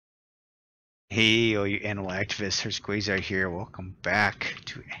Hey, all you animal activists, Hurst Quayzar here. Welcome back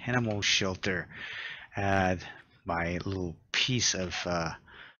to Animal Shelter. My little piece of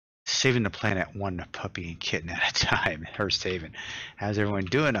saving the planet one puppy and kitten at a time, Hurst Haven. How's everyone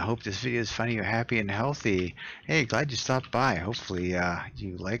doing? I hope this video is finding you happy and healthy. Hey, glad you stopped by. Hopefully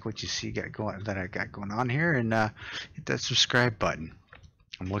you like what you see that I got going on here, and hit that subscribe button.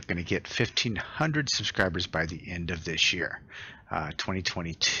 I'm looking to get 1,500 subscribers by the end of this year,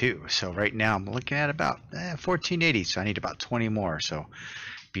 2022. So right now I'm looking at about 1,480, so I need about 20 more. So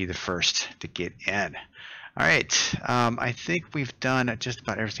be the first to get in. All right, I think we've done just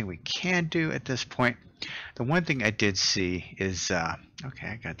about everything we can do at this point. The one thing I did see is, okay,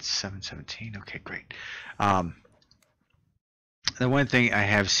 I got 717. Okay, great. The one thing I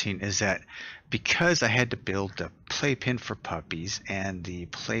have seen is that because I had to build the playpen for puppies and the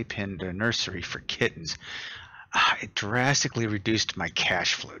playpen, the nursery for kittens, it drastically reduced my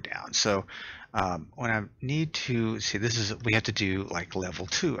cash flow down. So when I need to see, we have to do like level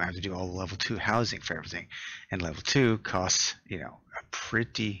 2. I have to do all the level 2 housing for everything, and level 2 costs a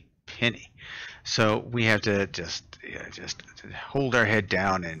pretty penny. So we have to just hold our head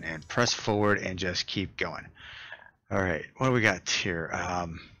down and press forward and just keep going. All right, what do we got here? A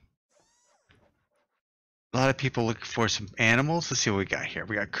lot of people looking for some animals. Let's see what we got here.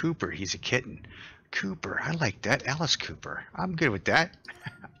 We got Cooper. He's a kitten. Cooper, I like that. Alice Cooper. I'm good with that.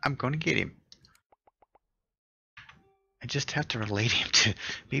 I'm going to get him. I just have to relate him to,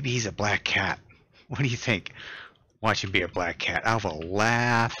 maybe he's a black cat. What do you think? Watch him be a black cat. I'll have a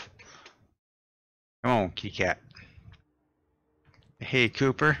laugh. Come on, kitty cat. Hey,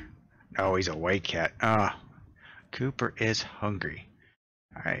 Cooper. Oh, he's a white cat. Cooper is hungry.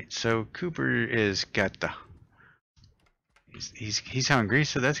 Alright, so Cooper is got the he's hungry,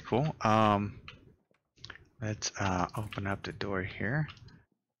 so that's cool. Let's open up the door here.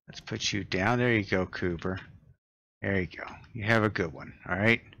 Let's put you down. There you go, Cooper. There you go. You have a good one.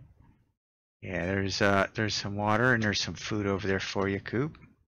 Alright. Yeah, there's some water and there's some food over there for you, Coop.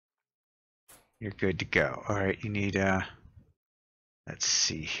 You're good to go. Alright, you need let's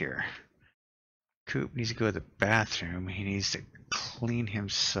see here. Coop needs to go to the bathroom. He needs to clean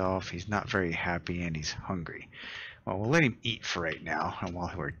himself. He's not very happy and he's hungry. Well, we'll let him eat for right now. And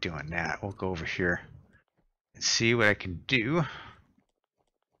while we're doing that, we'll go over here and see what I can do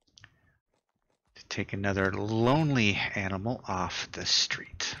to take another lonely animal off the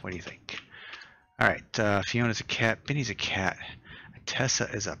street. What do you think? Alright, Fiona's a cat. Benny's a cat. Tessa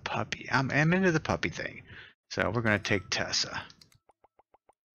is a puppy. I'm into the puppy thing. So we're going to take Tessa.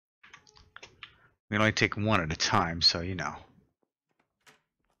 We can only take one at a time, so you know.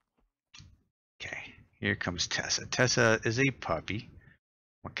 Okay, here comes Tessa. Tessa is a puppy.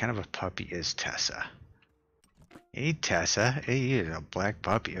 What kind of a puppy is Tessa? Hey, Tessa. Hey, you're a black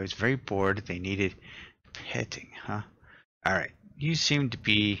puppy. I was very bored. They needed petting, huh? Alright, you seem to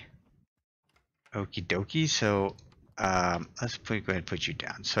be okie dokie, so let's go ahead and put you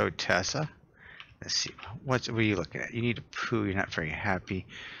down. So, Tessa, let's see. What are you looking at? You need a poo. You're not very happy.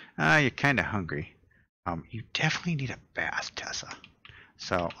 You're kind of hungry. You definitely need a bath, Tessa.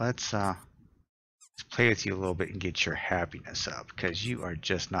 So let's play with you a little bit and get your happiness up, because you are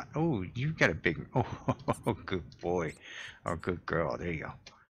just not. Oh, you got a big. Oh, good boy, or good girl. There you go.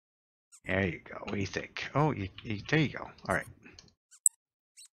 There you go. What do you think? Oh, there you go. All right.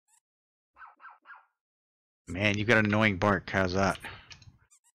 Man, you got an annoying bark. How's that?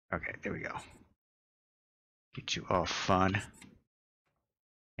 Okay, there we go. Get you all fun.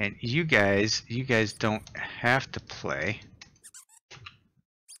 And you guys don't have to play.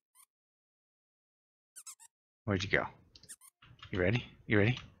 Where'd you go? You ready? You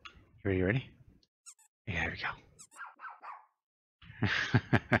ready? You ready? You ready? Yeah, there we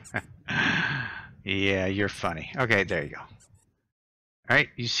go. Yeah, you're funny. Okay, there you go. Alright,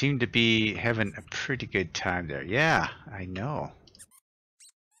 you seem to be having a pretty good time there. Yeah, I know.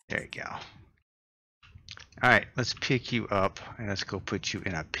 There you go. Alright, let's pick you up and let's go put you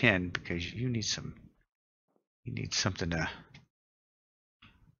in a pen, because you need something to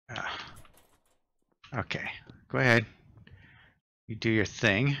okay, go ahead. You do your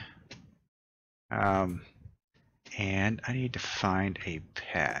thing. And I need to find a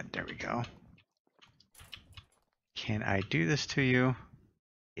pad. There we go. Can I do this to you?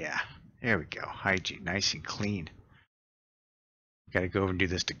 Yeah, there we go. Hygiene, nice and clean. Gotta go over and do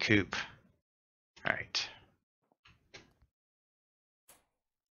this to Coop. Alright.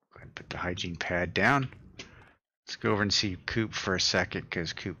 Go ahead and put the hygiene pad down. Let's go over and see Coop for a second,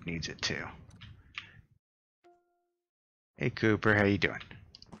 because Coop needs it too. Hey Cooper, how you doing?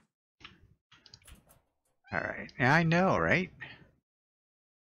 Alright, I know, right?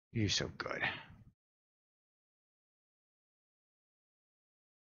 You're so good.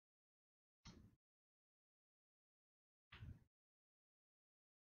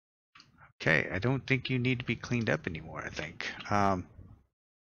 Okay, I don't think you need to be cleaned up anymore, I think.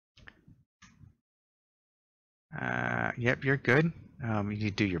 Yep, you're good. You need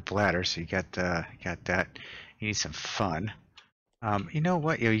to do your bladder, so you got that. You need some fun. You know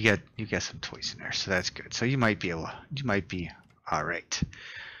what? You got some toys in there, so that's good. So you might be all right.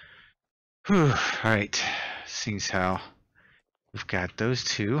 Whew, all right. Seems how we've got those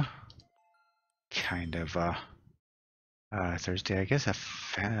two kind of Thursday. I guess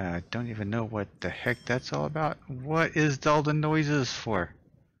I don't even know what the heck that's all about. What is all the noises for?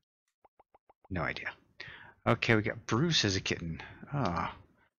 No idea. Okay, we got Bruce as a kitten. Oh,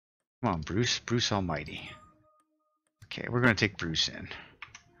 come on, Bruce. Bruce Almighty. Okay, we're going to take Bruce in.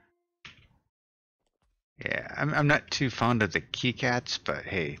 Yeah, I'm not too fond of the key cats, but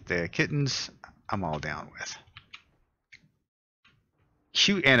hey, the kittens, I'm all down with.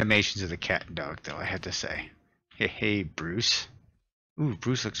 Cute animations of the cat and dog, though, I have to say. Hey, Bruce. Ooh,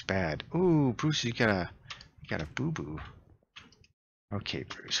 Bruce looks bad. Ooh, Bruce, you got a boo-boo. Okay,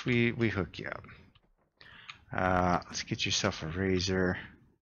 Bruce, we hook you up. Let's get yourself a razor.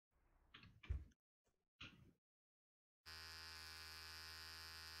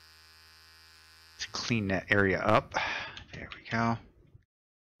 Let's clean that area up. There we go.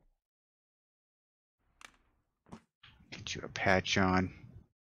 Get you a patch on.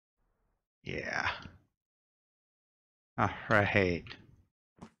 Yeah. Alright.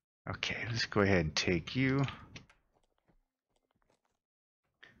 Okay, let's go ahead and take you.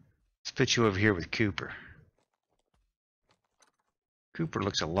 Let's put you over here with Cooper. Cooper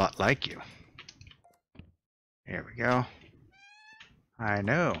looks a lot like you. There we go. I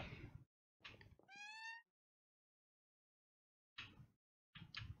know.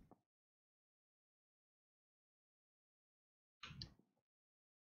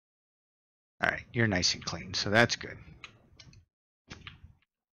 Alright, you're nice and clean, so that's good.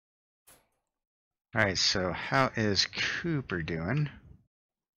 Alright, so how is Cooper doing?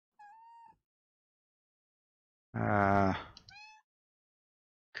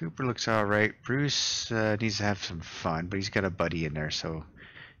 Cooper looks alright. Bruce needs to have some fun, but he's got a buddy in there, so...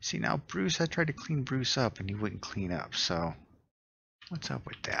 See, now Bruce, I tried to clean Bruce up, and he wouldn't clean up, so... What's up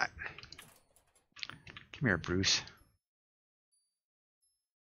with that? Come here, Bruce.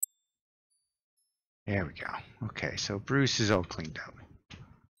 There we go. Okay, so Bruce is all cleaned up.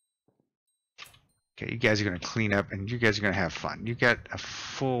 Okay, you guys are going to clean up, and you guys are going to have fun. You got a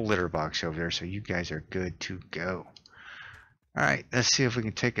full litter box over there, so you guys are good to go. Alright, let's see if we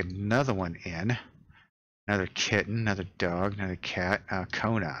can take another one in. Another kitten, another dog, another cat.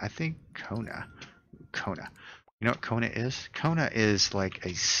 Kona. I think Kona. Kona. You know what Kona is? Kona is like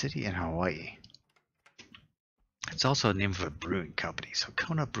a city in Hawaii. It's also the name of a brewing company. So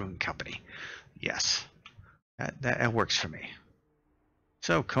Kona Brewing Company. Yes. That works for me.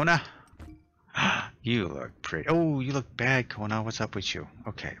 So Kona. You look pretty. Oh, you look bad, Kona. What's up with you?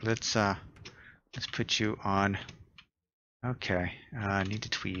 Okay, let's put you on. Okay, need the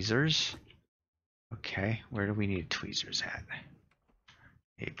tweezers. Okay, where do we need tweezers at?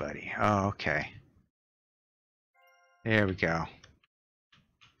 Hey, buddy. Oh, okay. There we go.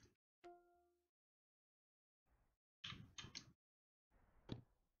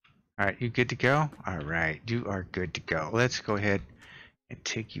 Alright, you good to go? Alright, you are good to go. Let's go ahead and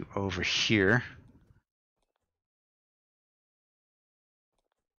take you over here.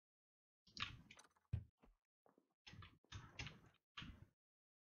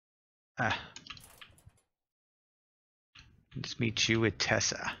 Let's meet you with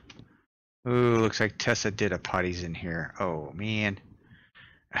Tessa. Ooh, looks like Tessa did a potties in here. Oh, man.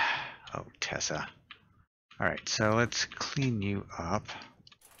 Oh, Tessa. Alright, so let's clean you up.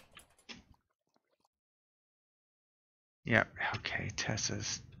 Yep, okay,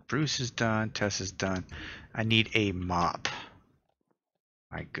 Bruce is done, Tessa's done. I need a mop.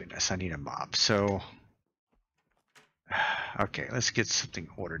 My goodness, I need a mop. So, okay, let's get something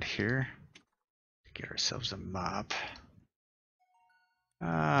ordered here. Get ourselves a mop.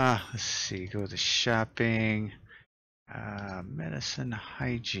 Let's see, go to shopping. Medicine,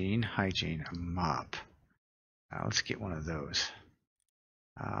 hygiene, a mop. Let's get one of those.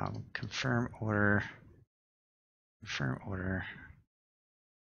 Confirm order.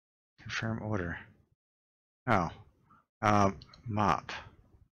 Oh, mop.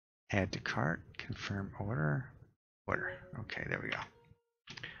 Add to cart. Confirm order. Okay, there we go.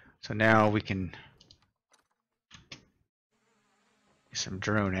 So now we can get some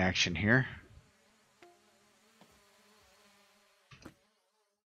drone action here.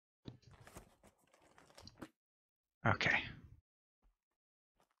 Okay.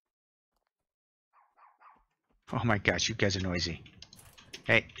 Oh my gosh, you guys are noisy.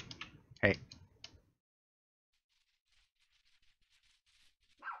 Hey, hey.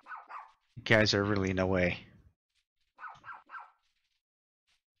 You guys are really in the way.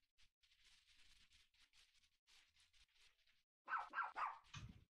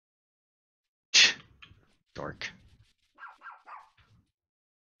 Dork.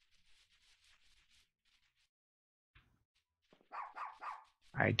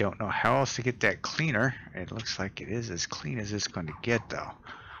 I don't know how else to get that cleaner. It looks like it is as clean as it's going to get, though.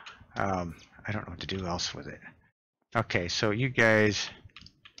 I don't know what to do else with it. Okay, so you guys,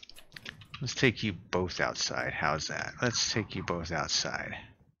 let's take you both outside. How's that? Let's take you both outside.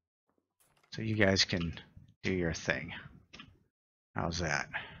 So you guys can do your thing. How's that?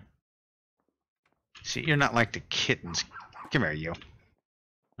 See, you're not like the kittens. Come here, you.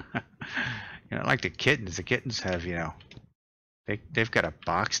 You're not like the kittens. The kittens have, you know, they've got a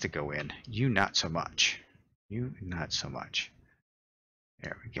box to go in. You not so much. You not so much.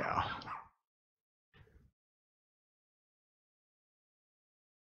 There we go.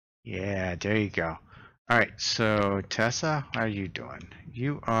 Yeah, there you go. All right, so Tessa, how are you doing?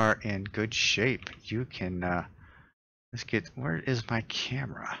 You are in good shape. You can, let's get, where is my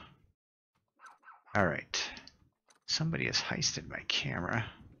camera? All right. Somebody has heisted my camera.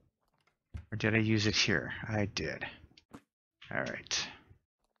 Or did I use it here? I did. All right.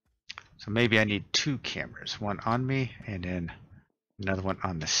 So maybe I need two cameras. One on me and then another one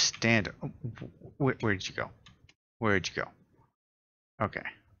on the stand. Oh, where'd you go? Where'd you go? Okay.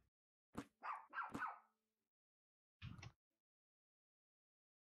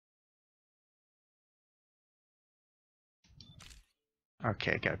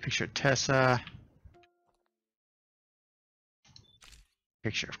 Okay, got a picture of Tessa.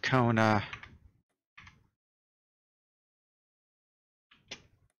 Picture of Kona.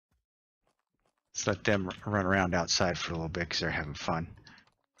 Let's let them run around outside for a little bit because they're having fun.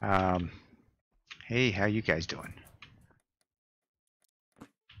 Hey, how you guys doing?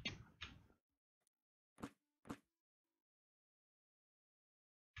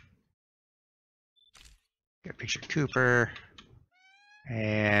 Got a picture of Cooper.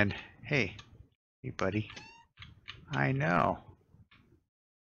 And hey, buddy. I know.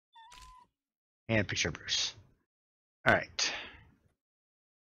 And a picture of Bruce. All right.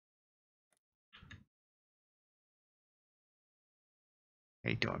 How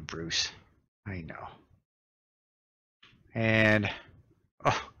you doing, Bruce? I know. And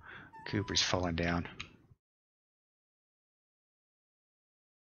oh, Cooper's falling down.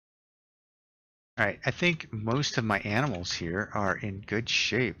 All right, I think most of my animals here are in good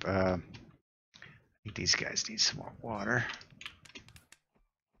shape. I think these guys need some more water.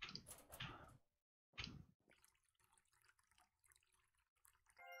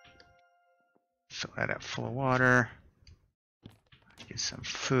 Fill that up full of water. Get some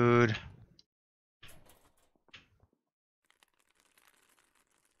food.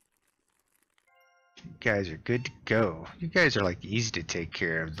 You guys are good to go. You guys are like easy to take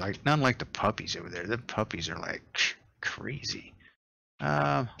care of. Like not like the puppies over there. The puppies are like crazy.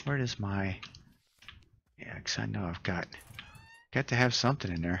 Where is my? Yeah, because I know I've got to have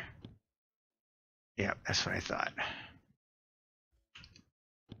something in there. Yeah, that's what I thought.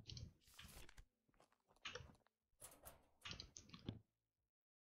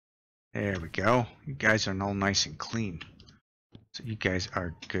 There we go. You guys are all nice and clean. So you guys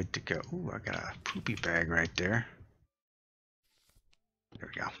are good to go. Ooh, I got a poopy bag right there. There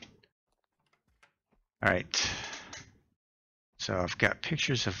we go. All right. So I've got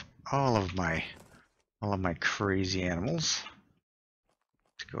pictures of all of my crazy animals.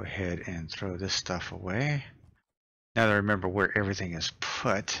 Let's go ahead and throw this stuff away. Now that I remember where everything is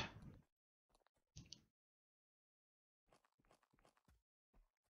put.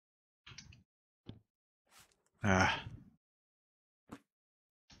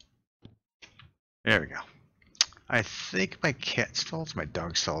 There we go. I think my cat stalls, my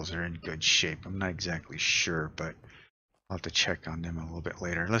dog stalls are in good shape. I'm not exactly sure, but I'll have to check on them a little bit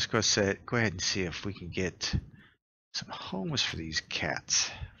later. Let's go ahead and see if we can get some homes for these cats,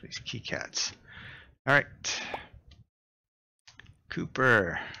 for these key cats. All right,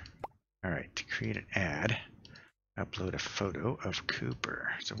 Cooper. All right, to create an ad, upload a photo of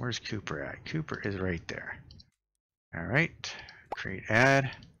Cooper. So where's Cooper at? Cooper is right there. All right, create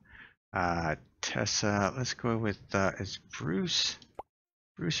ad. Tessa, let's go with, is Bruce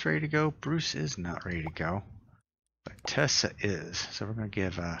ready to go? Bruce is not ready to go, but Tessa is. So we're going to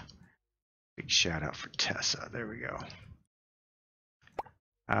give a big shout out for Tessa. There we go.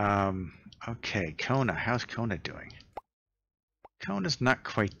 Okay, Kona. How's Kona doing? Kona's not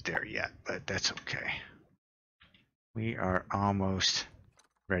quite there yet, but that's okay. We are almost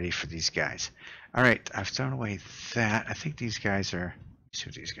ready for these guys. All right, I've thrown away that. I think these guys are. Let's see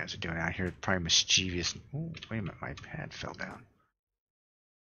what these guys are doing out here. Probably mischievous. Oh, wait a minute, my pad fell down.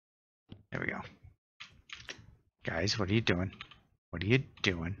 There we go. Guys, what are you doing? What are you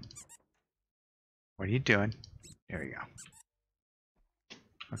doing? What are you doing? There we go.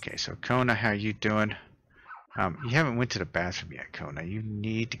 Okay, so Kona, how are you doing? You haven't went to the bathroom yet, Kona. You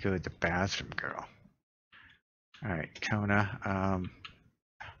need to go to the bathroom, girl. All right, Kona.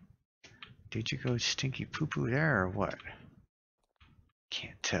 Did you go stinky poo-poo there or what?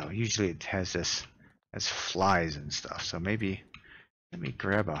 Can't tell. Usually it has this as flies and stuff. So maybe let me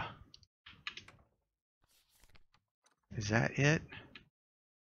grab a. Is that it?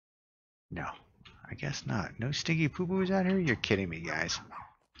 No, I guess not. No stinky poo-poos out here? You're kidding me, guys.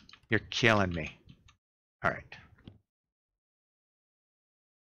 You're killing me. All right.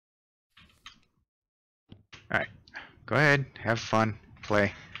 All right. Go ahead. Have fun.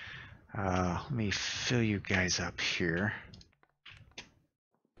 Play. Let me fill you guys up here.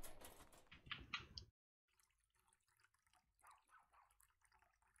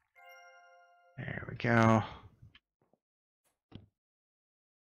 There we go.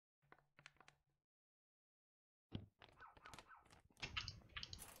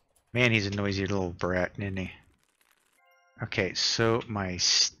 Man, he's a noisy little brat, isn't he? Okay, so my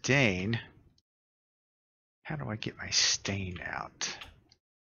stain. How do I get my stain out?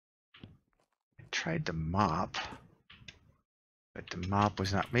 I tried the mop, but the mop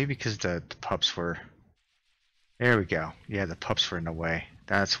was not. Maybe because the pups were. There we go. Yeah, the pups were in the way.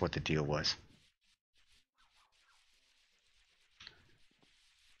 That's what the deal was.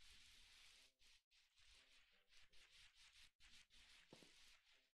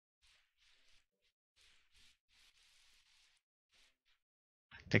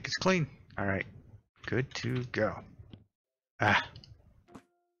 I think it's clean. All right, good to go.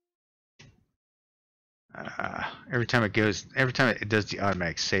 Every time it does the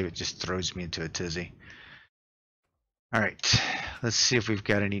automatic save, it just throws me into a tizzy. All right, let's see if we've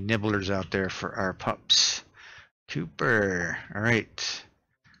got any nibblers out there for our pups. Cooper. All right,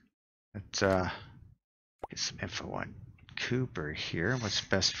 let's get some info on Cooper here. What's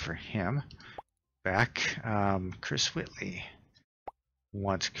best for him? Back. Chris Whitley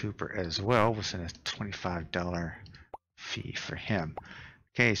wants Cooper as well. Was in a $25 fee for him.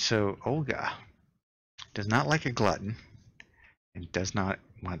 Okay, so Olga does not like a glutton and does not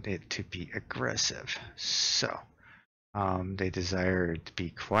want it to be aggressive. So they desire it to be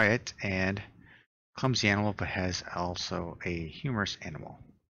quiet and clumsy animal, but has also a humorous animal.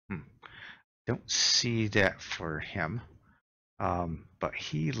 Don't see that for him. But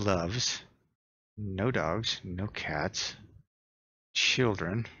he loves no dogs, no cats,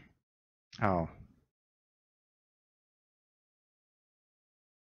 children. Oh.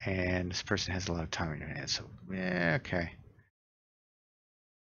 And this person has a lot of time in their hands, so yeah, okay.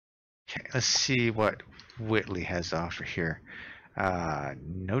 Okay, let's see what Whitley has to offer here.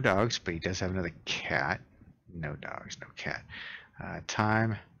 No dogs, but he does have another cat. No dogs, no cat.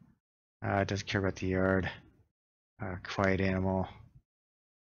 Time. Doesn't care about the yard. Quiet animal.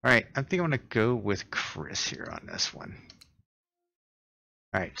 Alright, I think I'm going to go with Chris here on this one.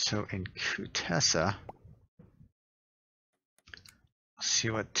 Alright, so in Tessa, let's see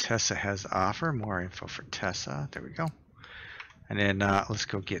what Tessa has to offer. More info for Tessa. There we go. And then let's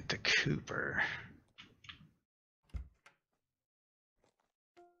go get the Cooper.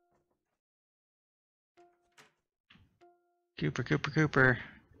 Cooper.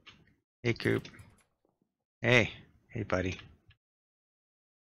 Hey, Coop. Hey, buddy.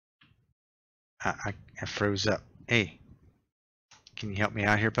 I froze up. Hey, can you help me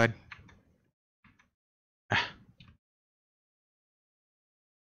out here, bud?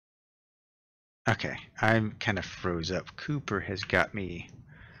 Okay, I'm kind of froze up. Cooper has got me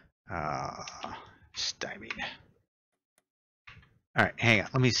stymied. All right, hang on.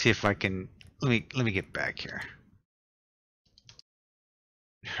 Let me see if I can. Let me get back here.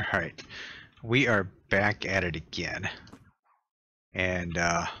 All right, we are back at it again, and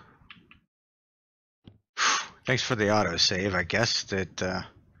thanks for the autosave. I guess that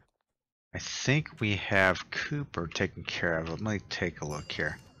I think we have Cooper taken care of. Let me take a look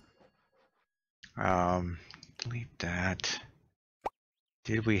here. Delete that.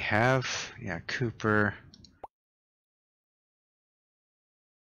 Did we have? Yeah, Cooper.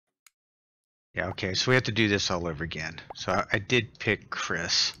 Yeah, okay, so we have to do this all over again. So I did pick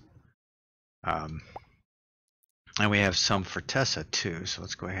Chris. And we have some for Tessa too, so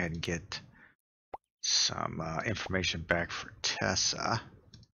let's go ahead and get some information back for Tessa.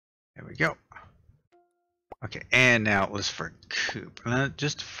 There we go. Okay, and now it was for Coop.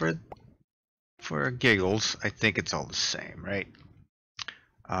 Just for giggles, I think it's all the same, right?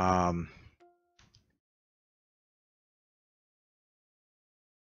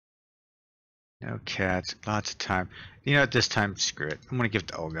 No cats, lots of time. You know, at this time, screw it. I'm gonna give it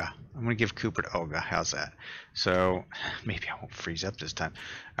to Olga. I'm gonna give Cooper to Olga. How's that? So maybe I won't freeze up this time.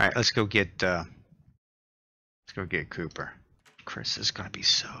 All right, let's go get Cooper. Chris is gonna be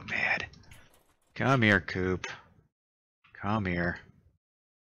so mad. Come here, Coop. Come here.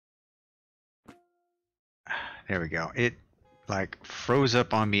 There we go. It like froze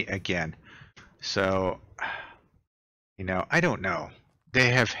up on me again. So, you know, I don't know. They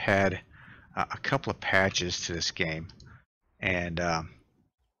have had a couple of patches to this game, and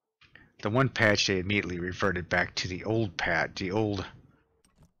the one patch they immediately reverted back to the old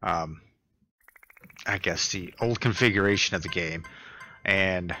I guess the old configuration of the game,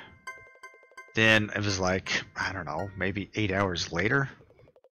 and then it was like, I don't know, maybe 8 hours later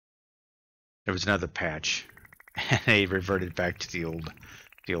there was another patch and they reverted back to the old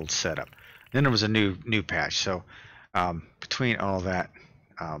setup. Then there was a new patch. So between all that,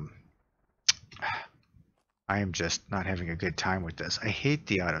 I am just not having a good time with this. I hate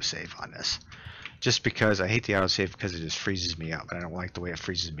the autosave on this. Just because I hate the autosave because it just freezes me up, and I don't like the way it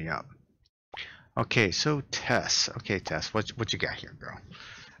freezes me up. Okay, so Tess. Okay, Tess, what you got here, girl?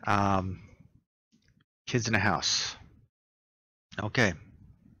 Kids in the house. Okay.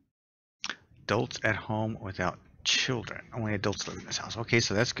 Adults at home without children. Only adults live in this house. Okay,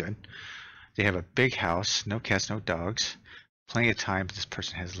 so that's good. They have a big house, no cats, no dogs. Plenty of time, but this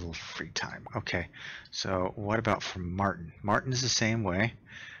person has a little free time. Okay, so what about for Martin? Martin is the same way.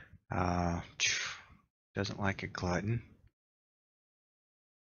 Doesn't like a glutton.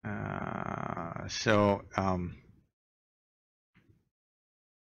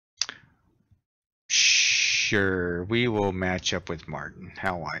 Sure, we will match up with Martin.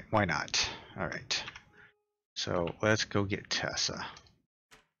 Why not? All right. So let's go get Tessa.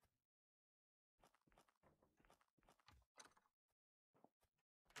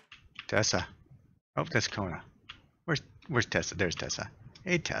 Tessa. Oh, that's Kona. Where's Tessa? There's Tessa.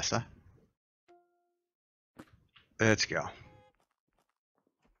 Hey, Tessa. Let's go.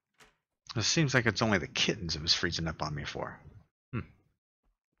 It seems like it's only the kittens it was freezing up on me for.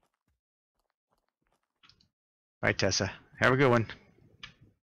 Bye, Tessa. Have a good one.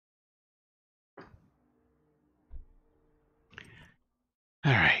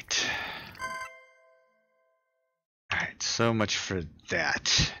 All right. All right, so much for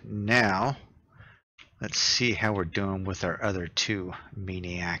that. Now, let's see how we're doing with our other two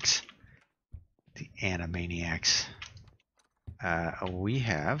maniacs. The Animaniacs. We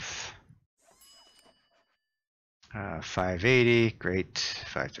have 580, great,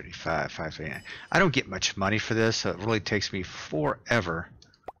 535, 589. I don't get much money for this, so it really takes me forever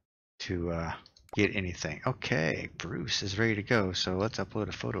to get anything. Okay, Bruce is ready to go, so let's upload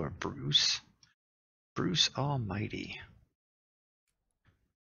a photo of Bruce. Bruce Almighty.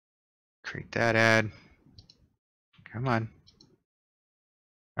 Create that ad. Come on.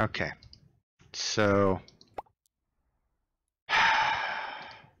 Okay, so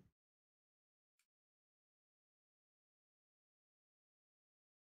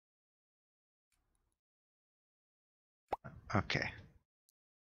okay.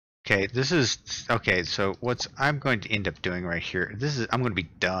 Okay, this is okay. So what's I'm going to end up doing right here? I'm going to be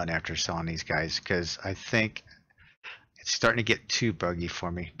done after selling these guys because I think it's starting to get too buggy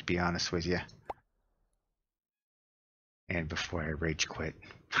for me, to be honest with you. And before I rage quit.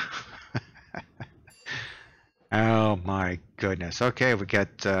 Oh my goodness. Okay, we got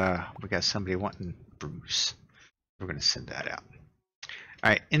somebody wanting Bruce. We're going to send that out. All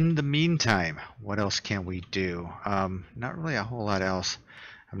right. In the meantime, what else can we do? Not really a whole lot else.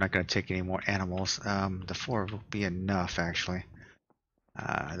 I'm not going to take any more animals. The 4 will be enough, actually.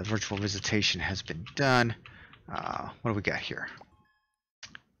 The virtual visitation has been done. What do we got here?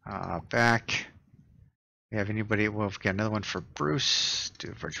 Back. We have anybody? Well, we've got another one for Bruce.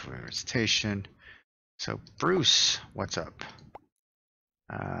 Do a virtual visitation. So, Bruce, what's up?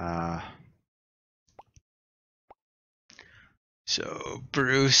 So,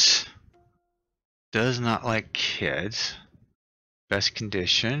 Bruce does not like kids. Best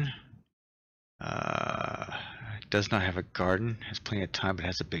condition. Does not have a garden. Has plenty of time, but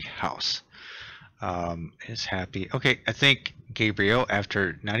has a big house. Is happy. Okay, I think Gabriel,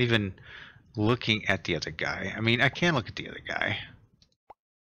 after not even looking at the other guy. I mean, I can look at the other guy.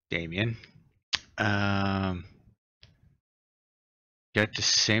 Damien. got the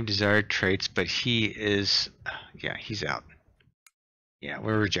same desired traits, but he is, yeah, he's out. Yeah,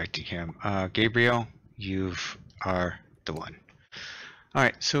 we're rejecting him. Gabriel, you are the one. All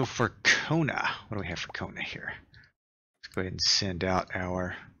right, so for Kona, what do we have for Kona here? Let's go ahead and send out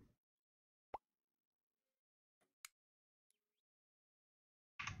our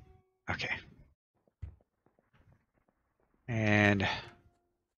okay. And let's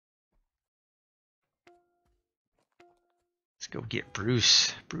go get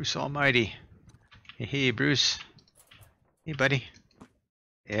Bruce. Bruce Almighty. Hey, hey, Bruce. Hey, buddy.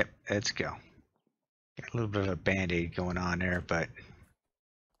 Yep, let's go. Got a little bit of a band-aid going on there, but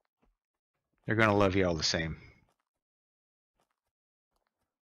they're going to love you all the same.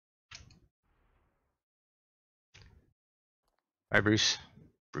 Bye, Bruce.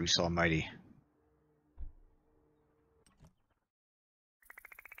 Bruce Almighty.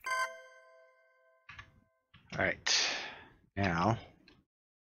 All right. Now,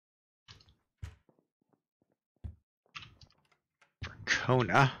 for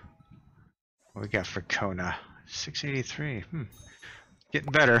Kona, what we got for Kona? 683.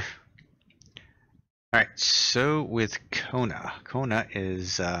 Getting better. All right. So with Kona, Kona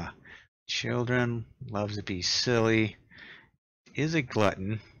is children, loves to be silly, is a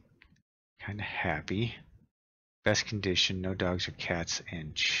glutton, kind of happy, best condition, no dogs or cats,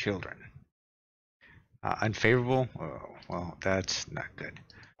 and children. Unfavorable? Oh, well, that's not good.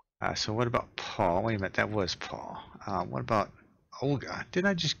 So what about Paul? Wait a minute, that was Paul. What about Olga? Didn't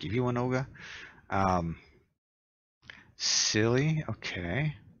I just give you one, Olga? Silly,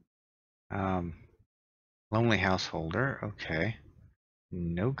 okay. Lonely householder, okay.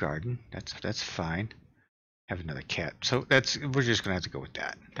 No garden, that's fine. Have another cat. So we're just gonna have to go with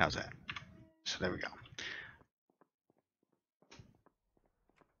that. How's that? So there we go.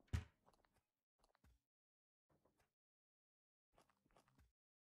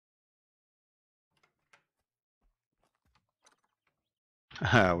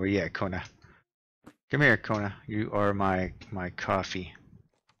 Where you at, Kona? Come here, Kona. You are my coffee.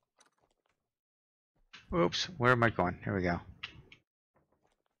 Oops, where am I going? Here we go.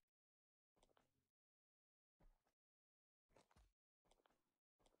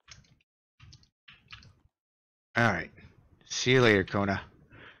 Alright. See you later, Kona.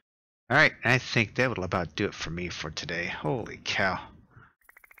 Alright, I think that will about do it for me for today. Holy cow.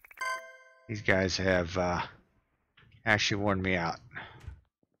 These guys have actually worn me out.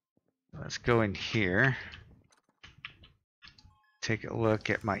 Let's go in here. Take a look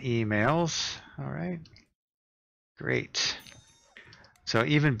at my emails. Alright. Great. So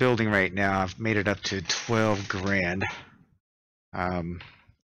even building right now, I've made it up to 12 grand.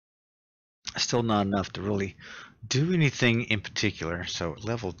 Still not enough to really do anything in particular. So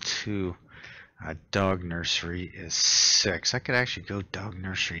level 2 dog nursery is 6. I could actually go dog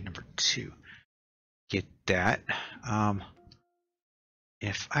nursery number 2. Get that.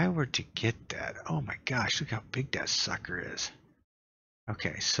 If I were to get that, oh my gosh, look how big that sucker is.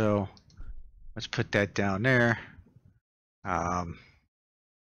 Okay, so let's put that down there.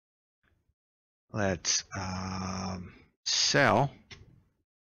 Let's sell,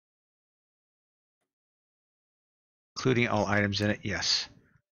 including all items in it. Yes.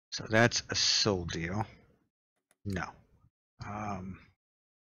 So that's a sold deal. No.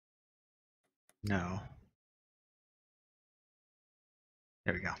 No.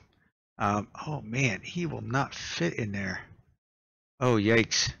 There we go. Oh man, he will not fit in there. Oh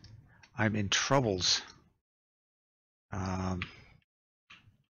yikes. I'm in troubles. I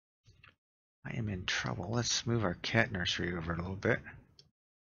am in trouble. Let's move our cat nursery over a little bit.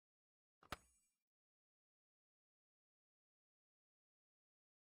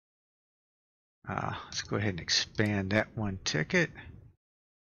 Let's go ahead and expand that one ticket.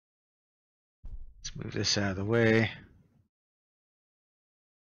 Let's move this out of the way.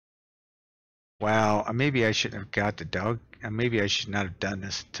 Wow, maybe I shouldn't have got the dog. Maybe I should not have done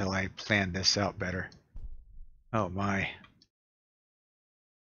this until I planned this out better. Oh my.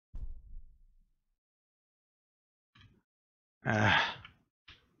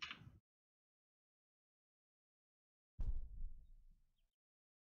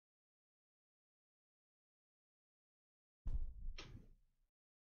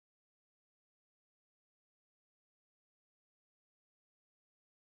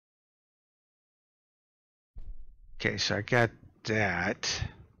 Okay, so I got that.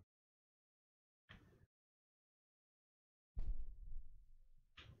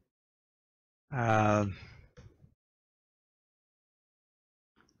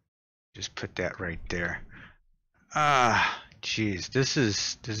 Just put that right there. Geez, this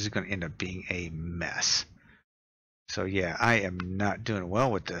is going to end up being a mess. So yeah, I am not doing well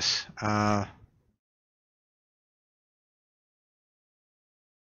with this. I've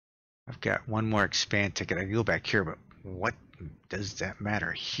got one more expand ticket. I can go back here, but what does that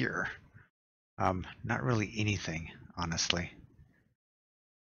matter here? Not really anything, honestly.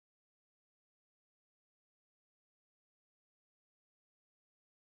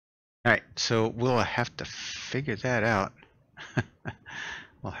 All right, so we'll have to figure that out.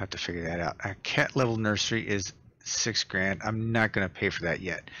 We'll have to figure that out. Our cat level nursery is $6 grand. I'm not going to pay for that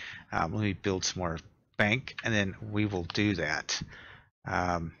yet. Let me build some more bank, and then we will do that.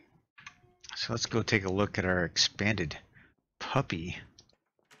 So let's go take a look at our expanded puppy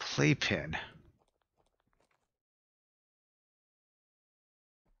playpen.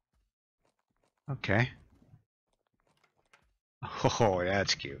 Okay. Oh,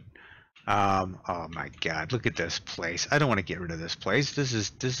 that's cute. Oh my God, look at this place. I don't want to get rid of this place. This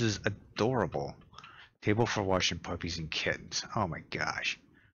is adorable. Table for washing puppies and kittens. Oh my gosh.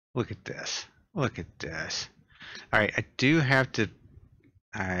 Look at this. Look at this. All right, I do have to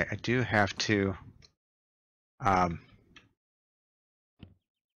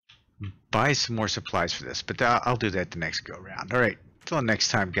buy some more supplies for this, but I'll do that the next go around. All right, till next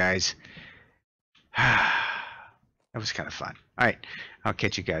time, guys. That was kind of fun. All right, I'll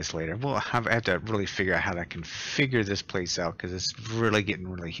catch you guys later. Well, I have to really figure out how to configure this place out because it's really getting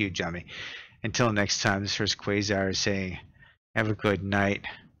really huge on me. Until next time, this is Quayzar saying, have a good night.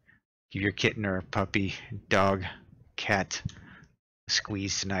 Give your kitten or puppy, dog, cat a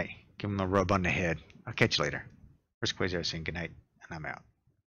squeeze tonight. Give them a rub on the head. I'll catch you later. Here's Quayzar saying good night, and I'm out.